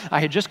 Savannah. I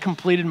had just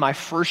completed my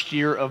first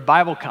year of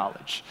Bible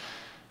college.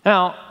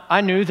 Now,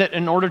 I knew that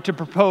in order to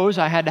propose,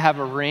 I had to have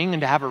a ring,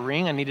 and to have a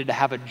ring, I needed to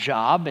have a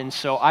job, and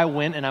so I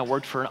went and I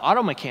worked for an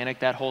auto mechanic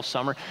that whole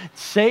summer,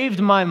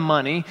 saved my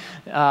money,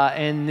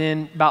 and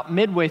then about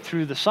midway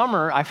through the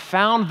summer, I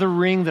found the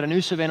ring that I knew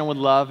Savannah would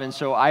love, and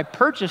so I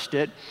purchased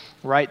it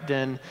right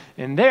then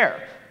and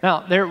there.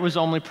 Now, there was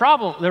one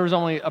problem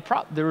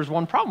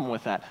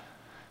with that.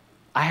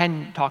 I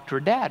hadn't talked to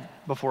her dad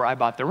before I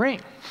bought the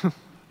ring.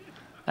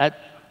 That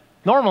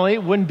normally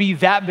wouldn't be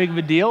that big of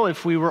a deal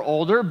if we were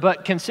older,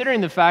 but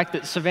considering the fact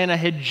that Savannah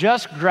had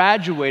just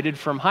graduated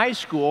from high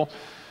school,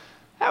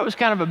 that was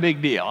kind of a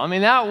big deal. I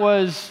mean, that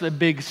was a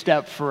big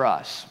step for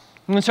us.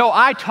 And so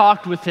I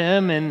talked with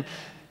him, and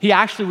he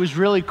actually was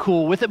really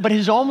cool with it, but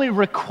his only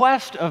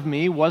request of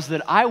me was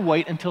that I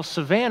wait until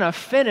Savannah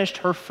finished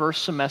her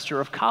first semester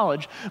of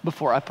college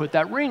before I put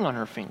that ring on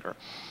her finger.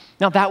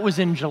 Now, that was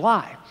in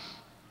July.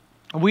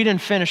 We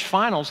didn't finish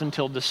finals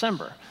until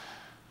December.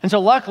 And so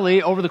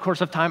luckily, over the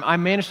course of time, I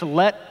managed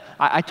to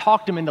I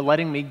talked him into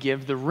letting me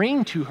give the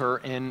ring to her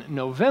in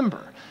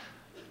November.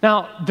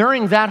 Now,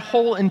 during that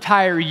whole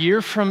entire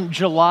year, from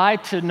July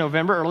to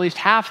November, or at least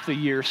half the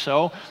year or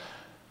so,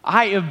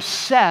 I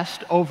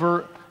obsessed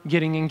over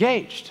getting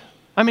engaged.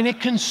 I mean,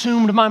 it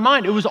consumed my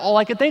mind. It was all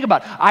I could think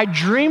about. I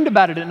dreamed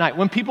about it at night.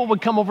 When people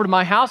would come over to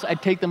my house,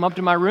 I'd take them up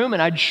to my room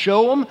and I'd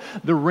show them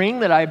the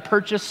ring that I had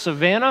purchased,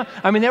 Savannah.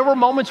 I mean, there were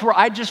moments where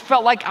I just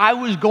felt like I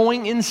was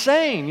going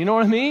insane. You know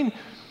what I mean?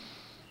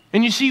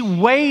 And you see,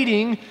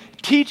 waiting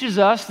teaches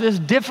us this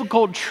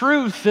difficult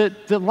truth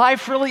that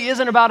life really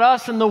isn't about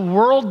us and the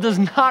world does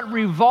not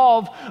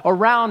revolve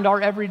around our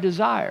every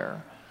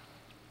desire.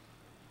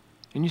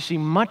 And you see,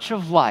 much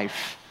of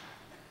life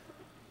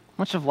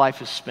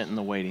is spent in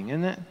the waiting,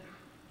 isn't it?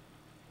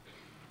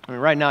 I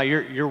mean, right now,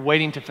 you're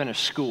waiting to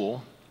finish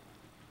school.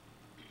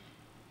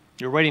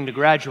 You're waiting to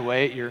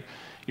graduate.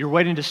 You're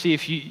waiting to see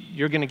if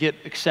you're going to get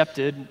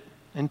accepted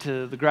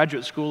into the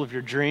graduate school of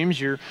your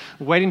dreams. You're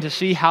waiting to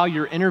see how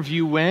your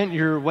interview went.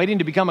 You're waiting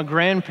to become a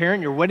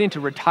grandparent. You're waiting to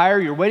retire.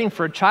 You're waiting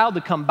for a child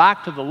to come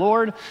back to the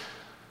Lord.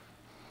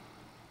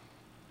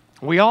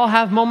 We all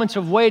have moments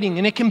of waiting,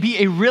 and it can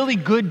be a really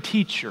good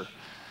teacher.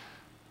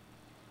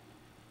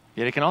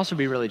 Yet it can also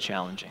be really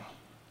challenging.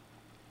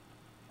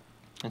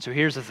 And so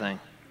here's the thing.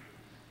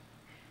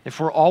 If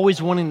we're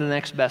always wanting the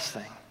next best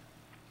thing,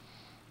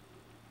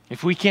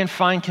 if we can't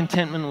find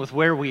contentment with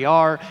where we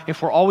are,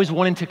 if we're always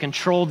wanting to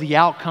control the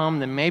outcome,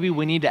 then maybe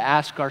we need to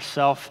ask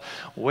ourselves,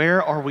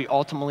 where are we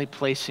ultimately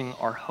placing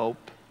our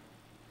hope?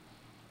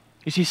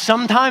 You see,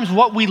 sometimes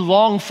what we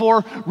long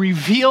for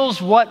reveals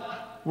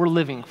what we're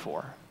living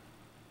for.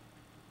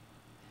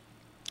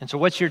 And so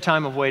what's your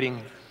time of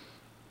waiting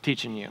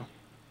teaching you?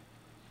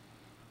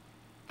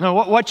 No,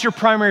 what's your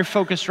primary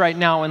focus right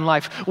now in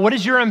life? What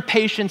does your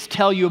impatience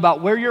tell you about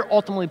where you're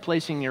ultimately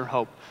placing your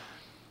hope?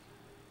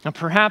 Now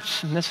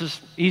perhaps, and this is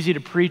easy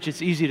to preach,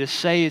 it's easy to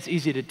say, it's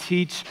easy to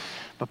teach,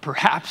 but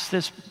perhaps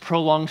this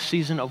prolonged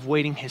season of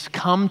waiting has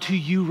come to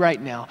you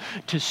right now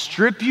to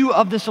strip you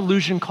of this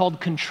illusion called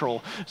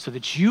control so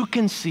that you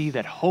can see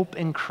that hope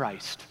in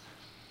Christ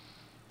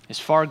is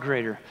far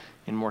greater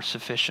and more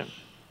sufficient.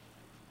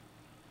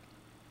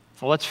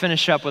 Well, let's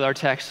finish up with our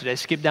text today.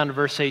 Skip down to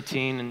verse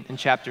 18 in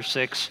chapter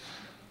 6.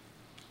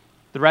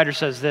 The writer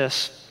says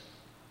this,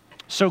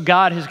 "So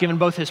God has given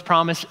both his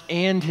promise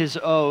and his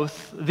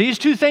oath. These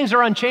two things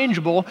are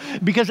unchangeable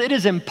because it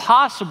is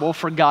impossible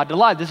for God to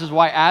lie." This is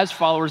why as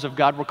followers of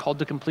God, we're called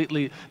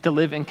to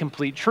live in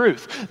complete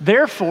truth.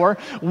 "Therefore,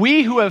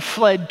 we who have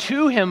fled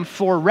to him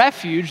for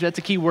refuge," that's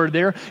a key word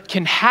there,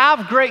 "can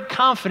have great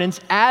confidence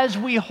as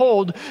we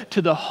hold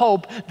to the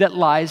hope that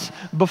lies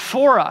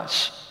before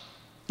us."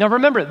 Now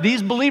remember,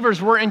 these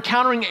believers were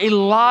encountering a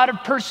lot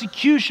of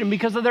persecution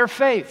because of their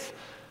faith.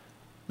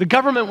 The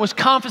government was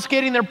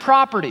confiscating their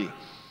property.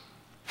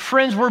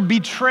 Friends were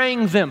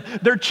betraying them.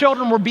 Their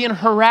children were being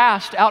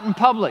harassed out in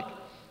public.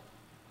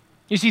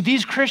 You see,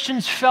 these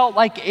Christians felt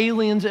like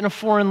aliens in a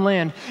foreign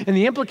land. And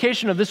the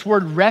implication of this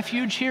word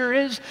refuge here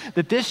is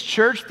that this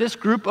church, this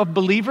group of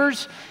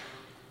believers,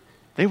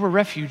 they were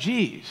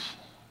refugees.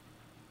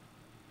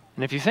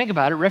 And if you think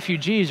about it,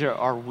 refugees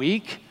are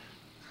weak,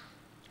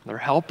 they're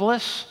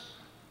helpless,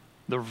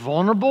 they're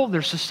vulnerable,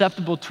 they're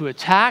susceptible to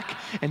attack,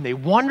 and they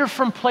wander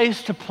from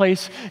place to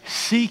place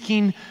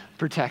seeking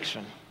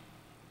protection.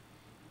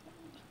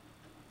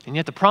 And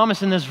yet the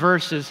promise in this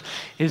verse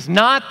is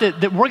not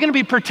that we're going to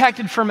be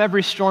protected from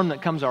every storm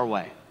that comes our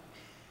way.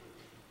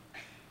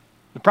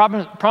 The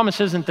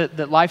promise isn't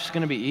that life's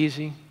going to be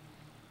easy.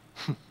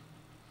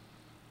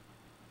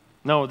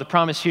 No, the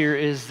promise here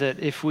is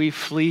that if we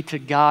flee to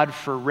God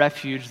for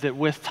refuge, that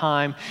with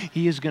time,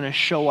 he is going to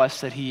show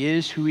us that he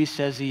is who he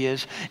says he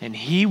is, and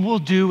he will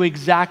do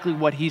exactly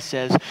what he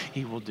says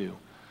he will do.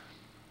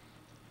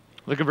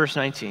 Look at verse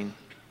 19.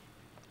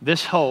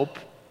 "This hope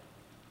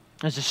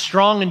is a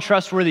strong and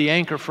trustworthy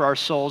anchor for our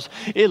souls.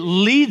 It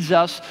leads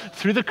us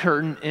through the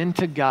curtain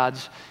into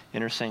God's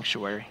inner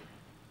sanctuary."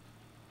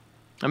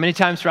 Now, many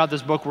times throughout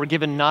this book, we're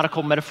given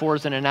nautical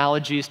metaphors and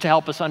analogies to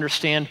help us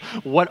understand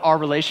what our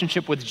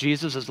relationship with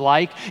Jesus is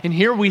like. And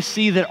here we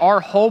see that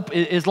our hope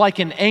is like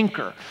an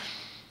anchor.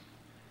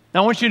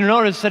 Now, I want you to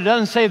notice that it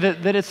doesn't say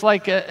that it's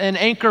like an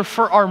anchor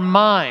for our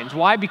minds.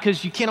 Why?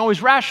 Because you can't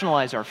always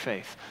rationalize our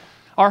faith.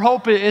 Our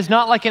hope is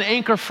not like an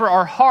anchor for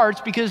our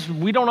hearts because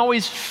we don't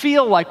always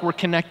feel like we're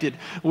connected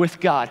with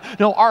God.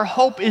 No, our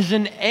hope is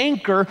an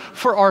anchor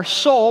for our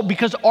soul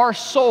because our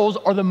souls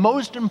are the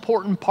most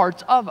important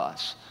parts of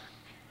us.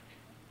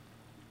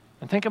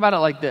 And think about it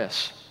like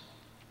this.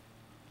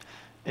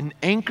 An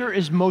anchor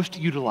is most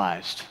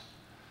utilized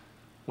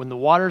when the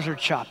waters are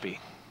choppy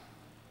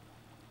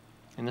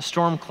and the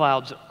storm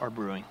clouds are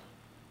brewing.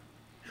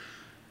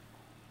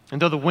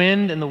 And though the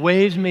wind and the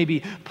waves may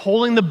be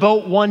pulling the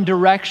boat one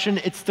direction,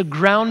 it's the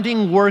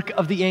grounding work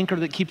of the anchor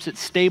that keeps it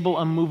stable,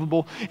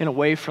 unmovable, and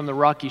away from the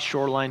rocky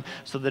shoreline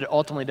so that it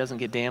ultimately doesn't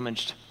get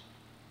damaged.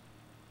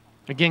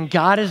 Again,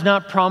 God is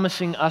not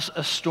promising us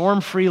a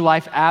storm-free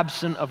life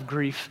absent of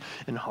grief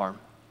and harm.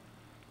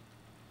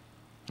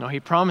 No,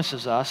 he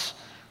promises us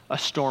a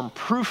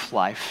storm-proof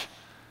life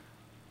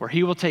where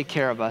he will take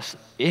care of us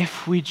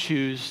if we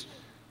choose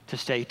to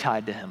stay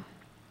tied to him.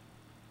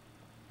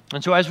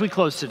 And so as we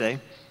close today,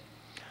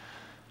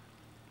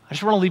 I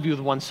just want to leave you with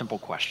one simple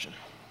question.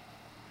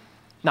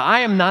 Now,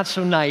 I am not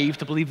so naive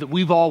to believe that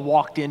we've all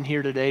walked in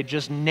here today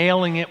just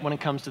nailing it when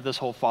it comes to this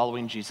whole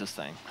following Jesus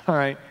thing. All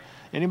right?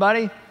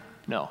 Anybody?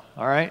 No.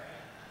 All right?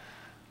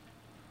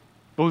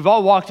 But we've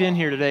all walked in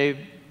here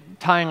today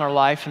tying our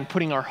life and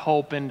putting our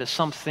hope into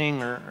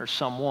something or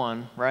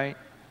someone, right?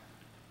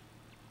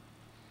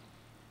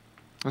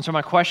 And so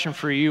my question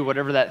for you,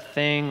 whatever that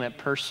thing, that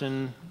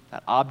person,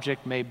 that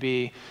object may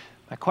be,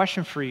 my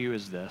question for you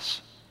is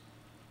this.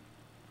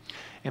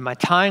 Am I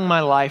tying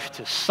my life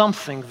to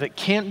something that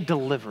can't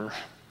deliver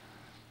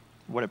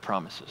what it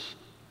promises?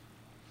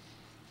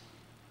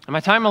 Am I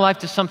tying my life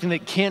to something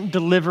that can't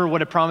deliver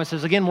what it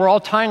promises? Again, we're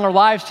all tying our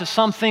lives to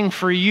something.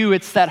 For you,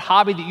 it's that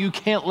hobby that you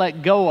can't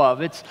let go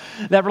of. It's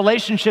that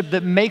relationship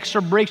that makes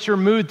or breaks your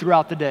mood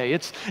throughout the day.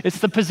 It's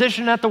the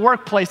position at the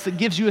workplace that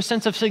gives you a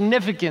sense of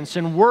significance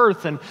and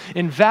worth and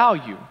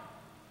value.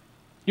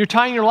 You're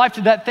tying your life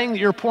to that thing that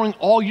you're pouring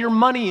all your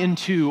money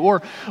into,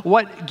 or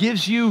what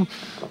gives you,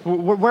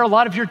 where a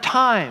lot of your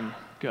time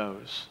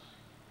goes.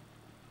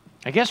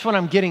 I guess what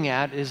I'm getting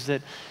at is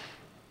that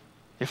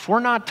if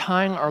we're not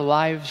tying our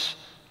lives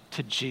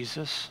to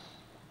Jesus,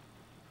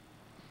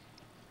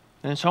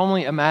 then it's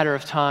only a matter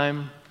of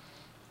time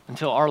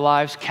until our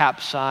lives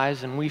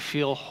capsize and we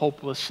feel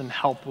hopeless and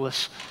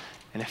helpless,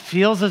 and it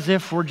feels as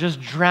if we're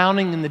just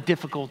drowning in the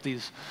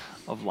difficulties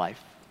of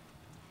life.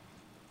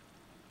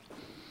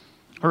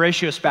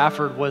 Horatio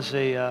Spafford was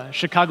a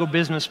Chicago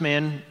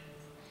businessman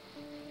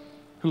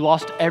who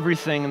lost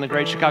everything in the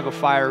Great Chicago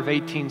Fire of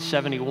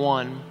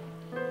 1871.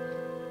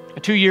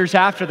 2 years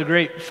after the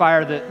Great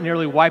Fire that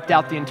nearly wiped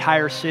out the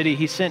entire city,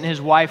 he sent his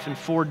wife and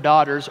 4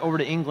 daughters over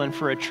to England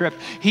for a trip.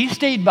 He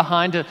stayed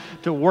behind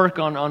to work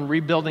on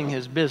rebuilding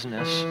his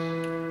business.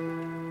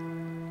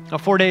 Now,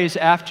 4 days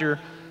after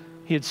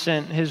he had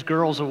sent his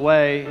girls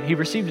away, he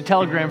received a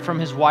telegram from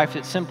his wife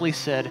that simply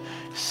said,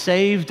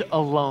 "Saved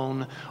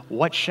alone,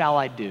 what shall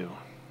I do?"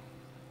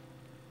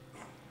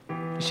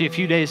 You see, a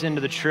few days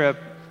into the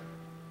trip,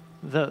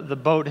 the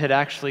boat had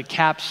actually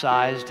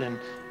capsized and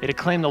it had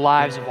claimed the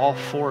lives of all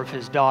 4 of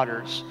his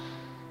daughters.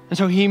 And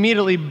so he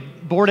immediately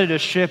boarded a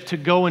ship to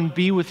go and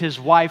be with his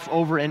wife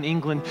over in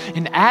England.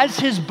 And as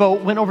his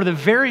boat went over the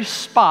very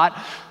spot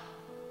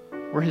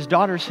where his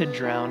daughters had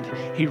drowned,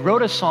 he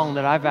wrote a song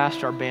that I've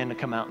asked our band to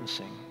come out and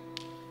sing.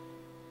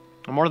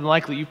 And more than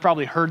likely, you've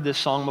probably heard this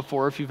song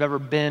before if you've ever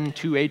been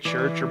to a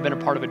church or been a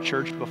part of a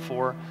church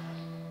before.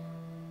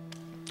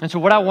 And so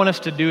what I want us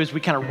to do as we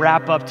kind of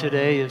wrap up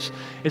today is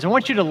I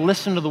want you to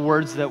listen to the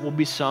words that will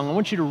be sung. I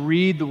want you to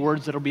read the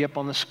words that will be up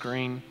on the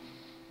screen.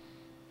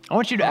 I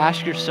want you to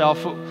ask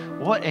yourself,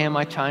 what am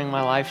I tying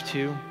my life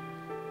to?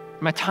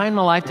 Am I tying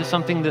my life to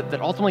something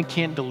that ultimately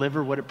can't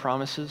deliver what it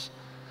promises?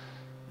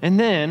 And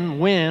then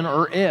when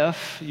or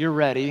if you're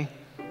ready,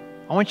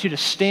 I want you to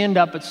stand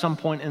up at some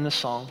point in the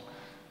song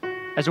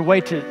as a way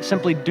to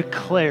simply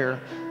declare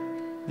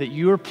that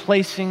you are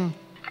placing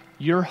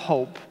your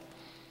hope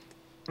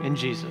in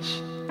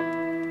Jesus.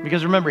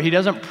 Because remember, he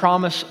doesn't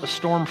promise a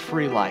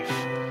storm-free life,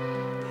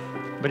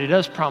 but he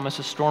does promise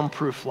a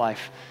storm-proof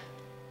life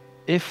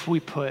if we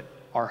put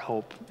our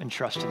hope and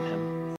trust in him.